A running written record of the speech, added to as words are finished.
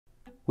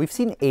We've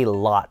seen a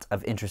lot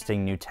of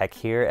interesting new tech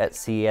here at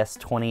CES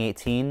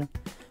 2018,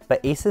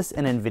 but Asus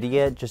and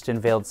Nvidia just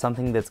unveiled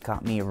something that's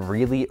got me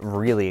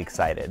really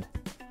excited.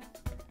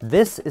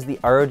 This is the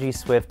ROG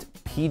Swift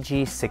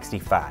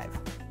PG65.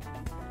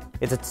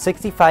 It's a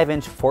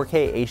 65-inch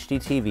 4K HD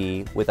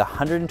TV with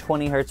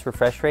 120Hz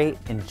refresh rate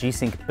and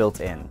G-Sync built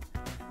in.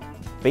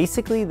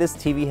 Basically, this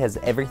TV has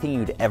everything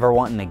you'd ever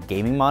want in a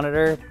gaming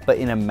monitor, but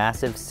in a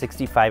massive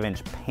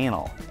 65-inch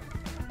panel.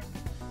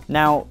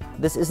 Now,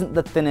 this isn't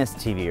the thinnest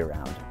TV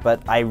around,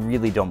 but I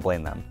really don't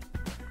blame them.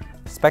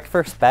 Spec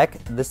for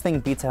spec, this thing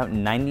beats out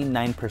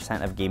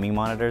 99% of gaming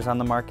monitors on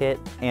the market,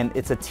 and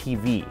it's a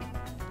TV.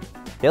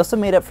 They also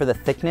made up for the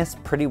thickness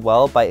pretty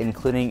well by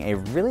including a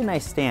really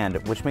nice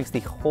stand, which makes the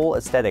whole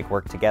aesthetic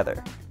work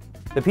together.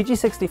 The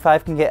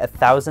PG65 can get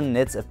 1000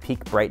 nits of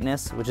peak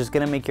brightness, which is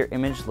going to make your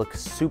image look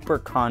super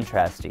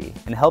contrasty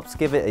and helps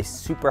give it a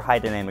super high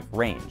dynamic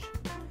range.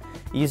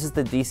 It uses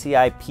the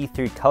DCI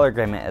P3 color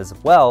gamut as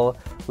well,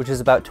 which is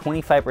about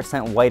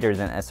 25% whiter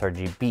than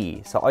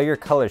sRGB, so all your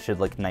colors should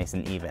look nice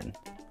and even.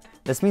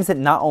 This means that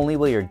not only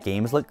will your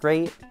games look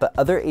great, but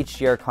other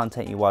HDR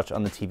content you watch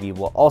on the TV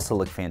will also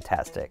look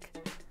fantastic.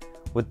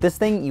 With this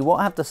thing, you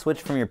won't have to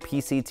switch from your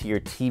PC to your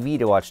TV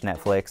to watch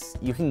Netflix.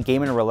 You can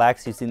game and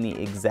relax using the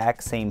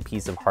exact same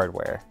piece of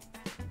hardware.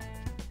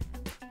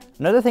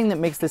 Another thing that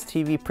makes this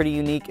TV pretty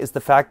unique is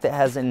the fact that it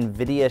has an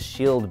Nvidia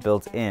Shield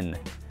built in.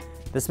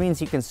 This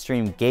means you can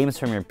stream games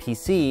from your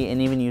PC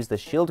and even use the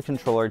Shield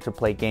controller to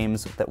play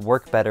games that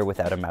work better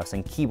without a mouse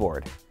and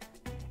keyboard.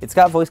 It's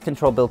got voice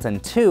control built in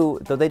too,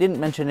 though they didn't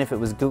mention if it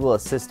was Google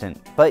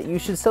Assistant, but you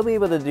should still be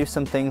able to do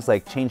some things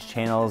like change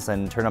channels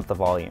and turn up the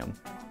volume.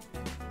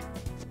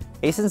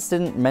 Asus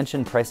didn't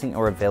mention pricing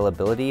or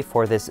availability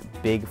for this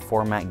big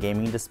format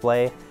gaming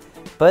display,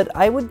 but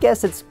I would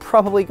guess it's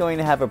probably going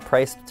to have a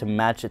price to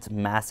match its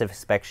massive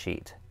spec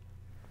sheet.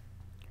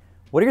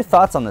 What are your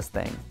thoughts on this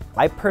thing?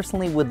 I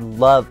personally would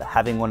love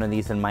having one of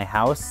these in my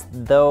house,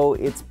 though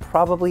it's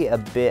probably a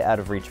bit out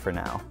of reach for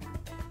now.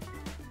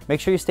 Make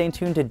sure you stay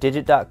tuned to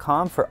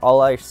Dgit.com for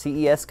all our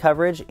CES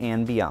coverage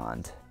and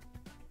beyond.